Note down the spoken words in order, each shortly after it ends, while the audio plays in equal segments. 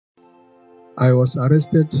I was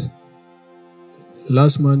arrested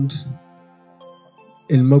last month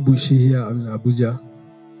in Mabushi here in Abuja.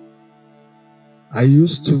 I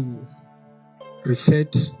used to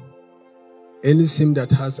reset any SIM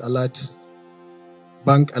that has alert,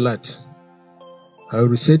 bank alert. I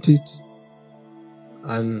reset it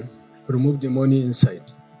and remove the money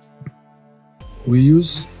inside. We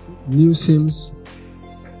use new SIMs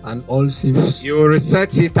and old SIMs. You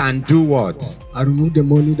reset it and do what? I remove the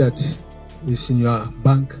money that is in your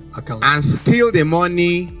bank account. And steal the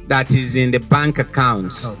money that is in the bank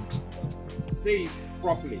account. Say it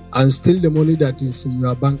properly. And steal the money that is in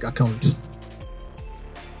your bank account.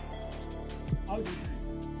 How do you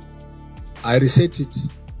do it? I reset it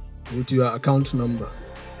with your account number.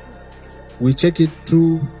 We check it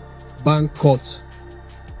through bank codes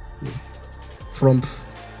from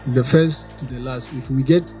the first to the last. If we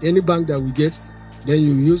get any bank that we get, then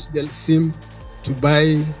you use the SIM to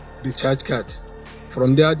buy the charge card.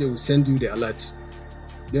 From there, they will send you the alert.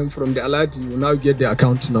 Then from the alert, you will now get the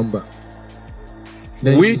account number.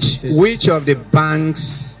 Then Which of the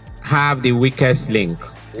banks have the weakest link?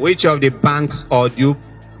 Which of the banks, or do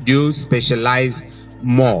you specialize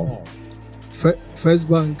more? First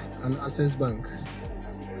Bank and Access Bank.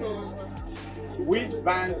 Which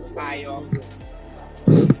banks are your?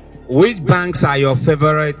 Which banks are your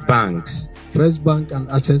favorite banks? First Bank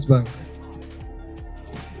and Access Bank.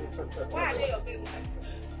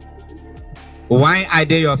 Why are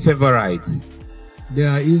they your favorites? They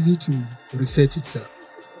are easy to reset it, sir.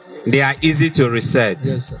 They are easy to reset.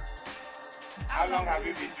 Yes, sir. How long have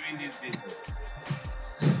you been doing this business?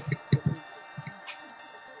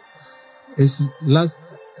 It's last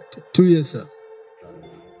 2 years, sir.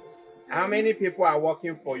 How many people are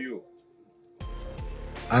working for you?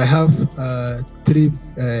 I have 3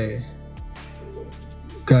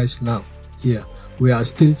 guys now here. We are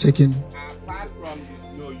still checking. Apart from the,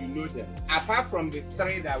 no, you know them. Apart from the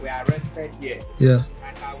 3 that were arrested here, Yeah.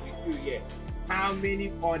 that are with you here, how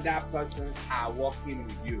many other persons are working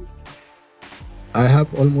with you? I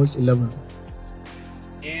have almost 11.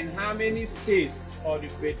 In how many states or the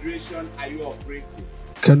federation are you operating?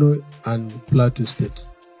 Kano and Plateau State.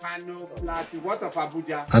 Kano, Plateau. What of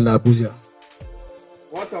Abuja? And Abuja.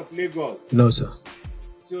 What of Lagos? No, sir.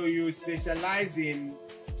 So you specialize in,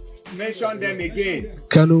 mention them again.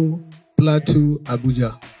 Kano, Plateau,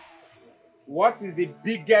 Abuja. What is the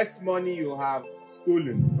biggest money you have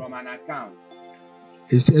stolen from an account?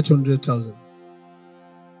 It's 800,000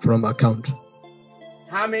 from account.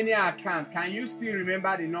 How many accounts? Can you still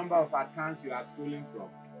remember the number of accounts you have stolen from?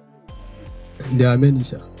 There are many,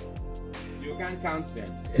 sir. You can count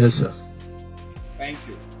them. Yes, sir. Thank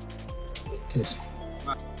you. Yes.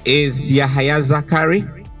 Is Yahaya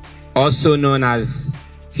Zakari, also known as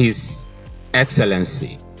His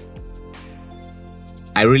Excellency.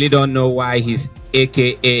 I really don't know why his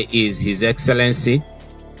AKA is His Excellency,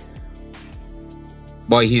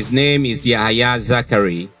 but his name is Yahaya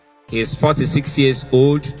Zakari. He is 46 years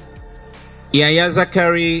old. Yahaya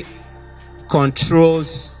Zakari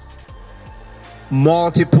controls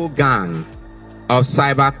multiple gang of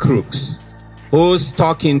cyber crooks whose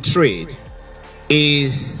stock in trade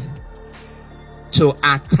is to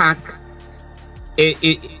attack,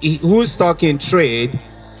 whose stock in trade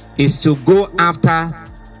is to go after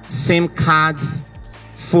SIM cards,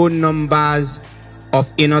 phone numbers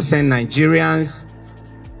of innocent Nigerians,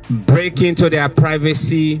 break into their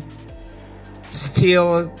privacy,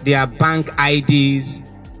 steal their bank IDs,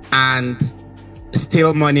 and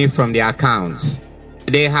steal money from their accounts.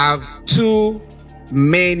 They have 2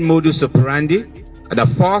 main modus operandi. The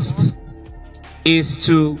first is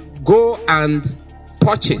to go and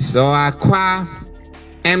purchase or acquire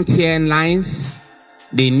MTN lines,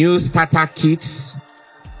 the new starter kits,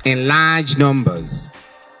 in large numbers.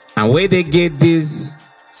 And when they get these,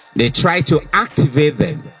 they try to activate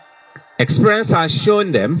them. Experience has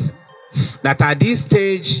shown them that at this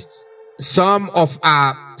stage, some of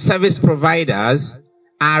our service providers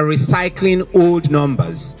are recycling old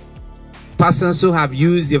numbers. Persons who have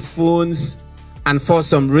used their phones and for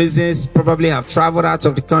some reasons probably have traveled out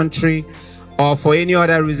of the country, or for any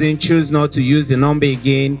other reason choose not to use the number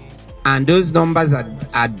again, and those numbers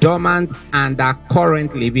are dormant and are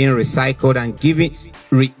currently being recycled and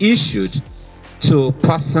reissued to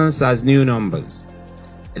persons as new numbers.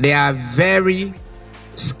 They are very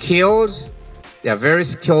skilled, they are very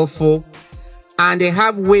skillful, and they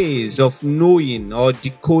have ways of knowing or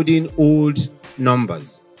decoding old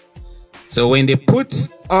numbers. So when they put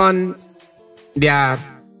on their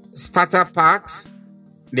starter packs,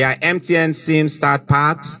 their MTN SIM start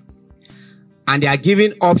packs, and they are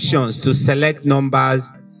giving options to select numbers,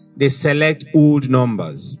 they select old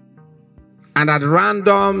numbers. And at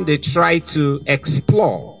random, they try to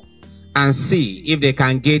explore and see if they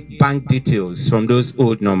can get bank details from those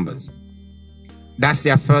old numbers. That's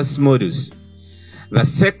their first modus. The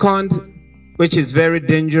second, which is very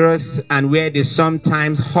dangerous and where they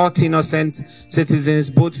sometimes hurt innocent citizens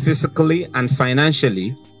both physically and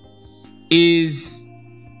financially, is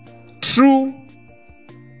through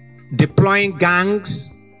deploying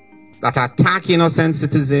gangs that attack innocent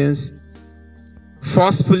citizens,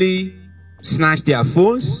 forcefully snatch their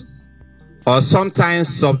phones, or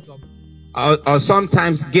sometimes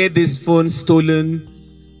get these phones stolen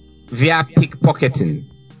via pickpocketing.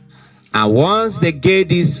 And once they get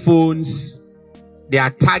these phones, their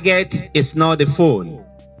target is not the phone.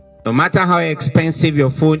 No matter how expensive your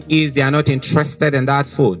phone is, they are not interested in that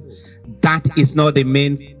phone. That is not the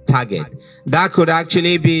main target. That could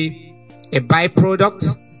actually be a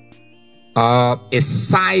byproduct or a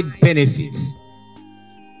side benefit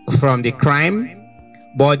from the crime,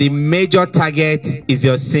 but the major target is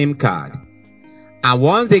your SIM card. And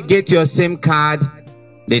once they get your SIM card,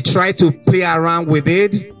 they try to play around with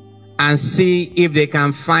it and see if they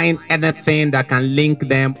can find anything that can link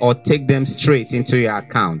them or take them straight into your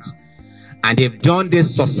account. And they've done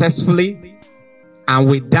this successfully. And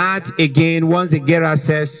with that, again, once they get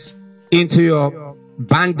access into your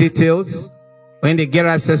bank details, when they get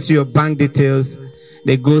access to your bank details,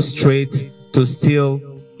 they go straight to steal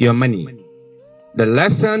your money. The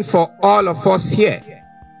lesson for all of us here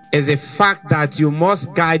is the fact that you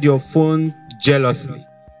must guard your phone jealously.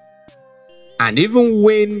 And even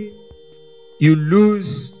when you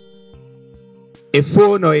lose a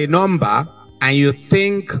phone or a number and you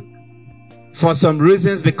think for some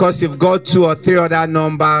reasons because you've got 2 or 3 other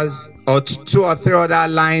numbers or 2 or 3 other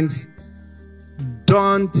lines,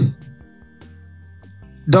 don't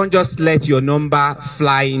just let your number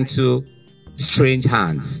fly into strange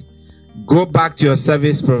hands. Go back to your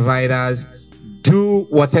service providers, do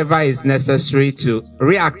whatever is necessary to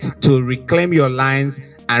reclaim your lines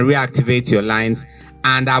and reactivate your lines,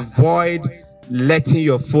 and avoid letting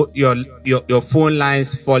your phone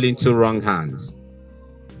lines fall into wrong hands.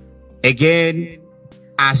 Again,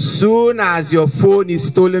 as soon as your phone is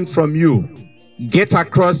stolen from you, get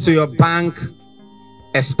across to your bank,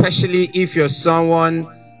 especially if you're someone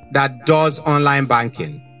that does online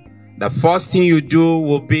banking. The first thing you do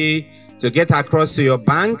will be to get across to your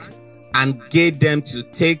bank and get them to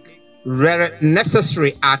take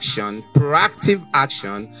necessary action, proactive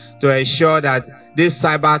action, to ensure that these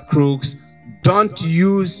cyber crooks don't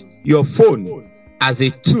use your phone as a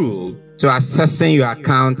tool to accessing your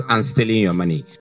account and stealing your money.